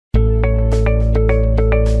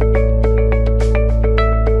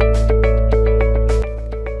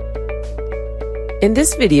In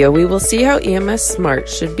this video, we will see how EMS SMART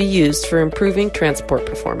should be used for improving transport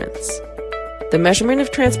performance. The measurement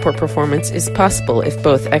of transport performance is possible if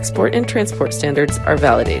both export and transport standards are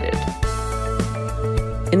validated.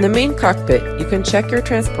 In the main cockpit, you can check your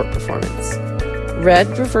transport performance.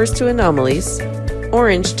 Red refers to anomalies,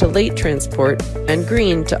 orange to late transport, and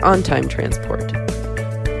green to on-time transport.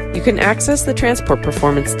 You can access the transport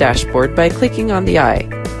performance dashboard by clicking on the eye,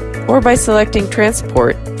 or by selecting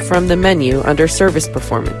Transport from the menu under Service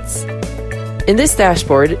Performance. In this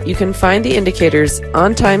dashboard, you can find the indicators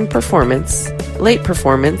On-Time Performance, Late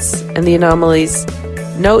Performance, and the anomalies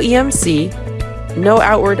No EMC, No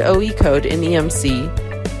Outward OE Code in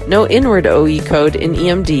EMC, No Inward OE Code in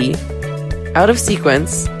EMD, Out of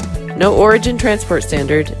Sequence, No Origin Transport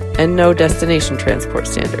Standard, and No Destination Transport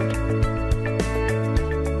Standard.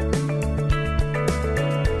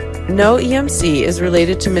 No EMC is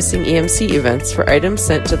related to missing EMC events for items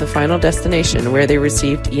sent to the final destination where they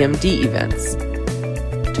received EMD events.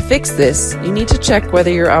 To fix this, you need to check whether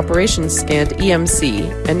your operations scanned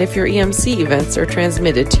EMC and if your EMC events are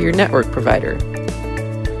transmitted to your network provider.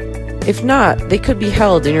 If not, they could be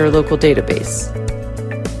held in your local database.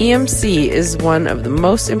 EMC is one of the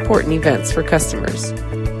most important events for customers,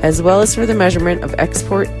 as well as for the measurement of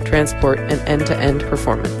export, transport, and end-to-end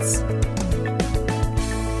performance.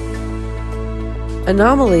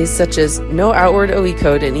 Anomalies such as no outward OE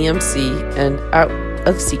code in EMC and out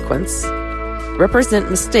of sequence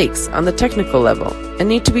represent mistakes on the technical level and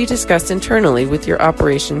need to be discussed internally with your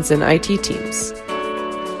operations and IT teams.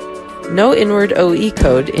 No inward OE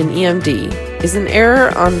code in EMD is an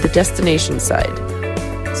error on the destination side.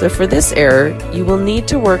 So for this error, you will need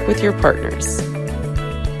to work with your partners.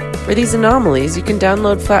 For these anomalies, you can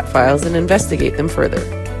download flat files and investigate them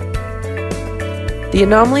further. The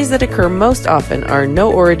anomalies that occur most often are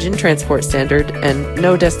No Origin Transport Standard and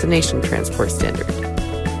No Destination Transport Standard.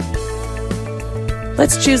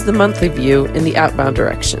 Let's choose the monthly view in the outbound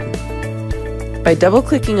direction. By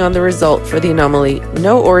double-clicking on the result for the anomaly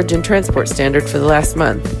No Origin Transport Standard for the last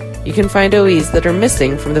month, you can find OEs that are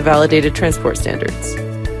missing from the validated transport standards.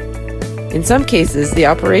 In some cases, the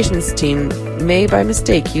operations team may by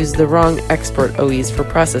mistake use the wrong export OEs for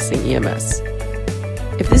processing EMS.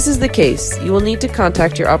 If this is the case, you will need to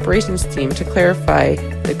contact your operations team to clarify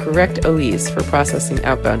the correct OEs for processing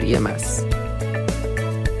outbound EMS.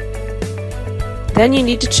 Then you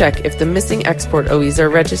need to check if the missing export OEs are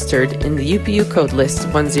registered in the UPU code list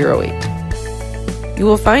 108. You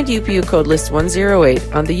will find UPU code list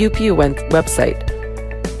 108 on the UPU website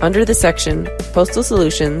under the section Postal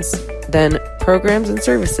Solutions, then Programs and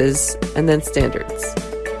Services, and then Standards.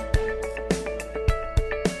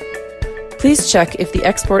 Please check if the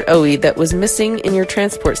export OE that was missing in your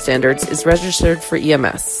transport standards is registered for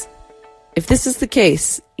EMS. If this is the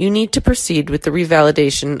case, you need to proceed with the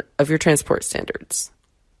revalidation of your transport standards.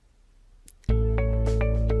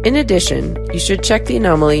 In addition, you should check the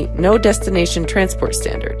anomaly No Destination Transport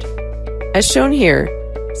Standard. As shown here,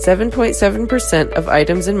 7.7% of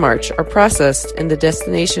items in March are processed in the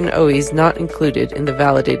destination OEs not included in the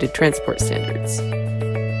validated transport standards.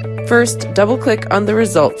 First, double-click on the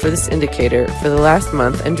result for this indicator for the last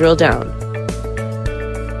month and drill down.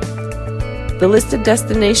 The listed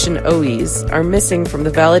destination OEs are missing from the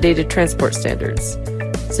validated transport standards,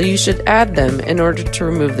 so you should add them in order to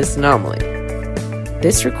remove this anomaly.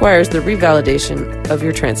 This requires the revalidation of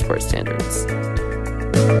your transport standards.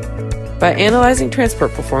 By analyzing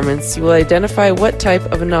transport performance, you will identify what type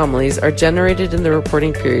of anomalies are generated in the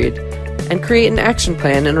reporting period and create an action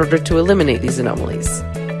plan in order to eliminate these anomalies.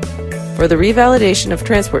 For the revalidation of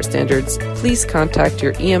transport standards, please contact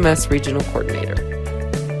your EMS regional coordinator.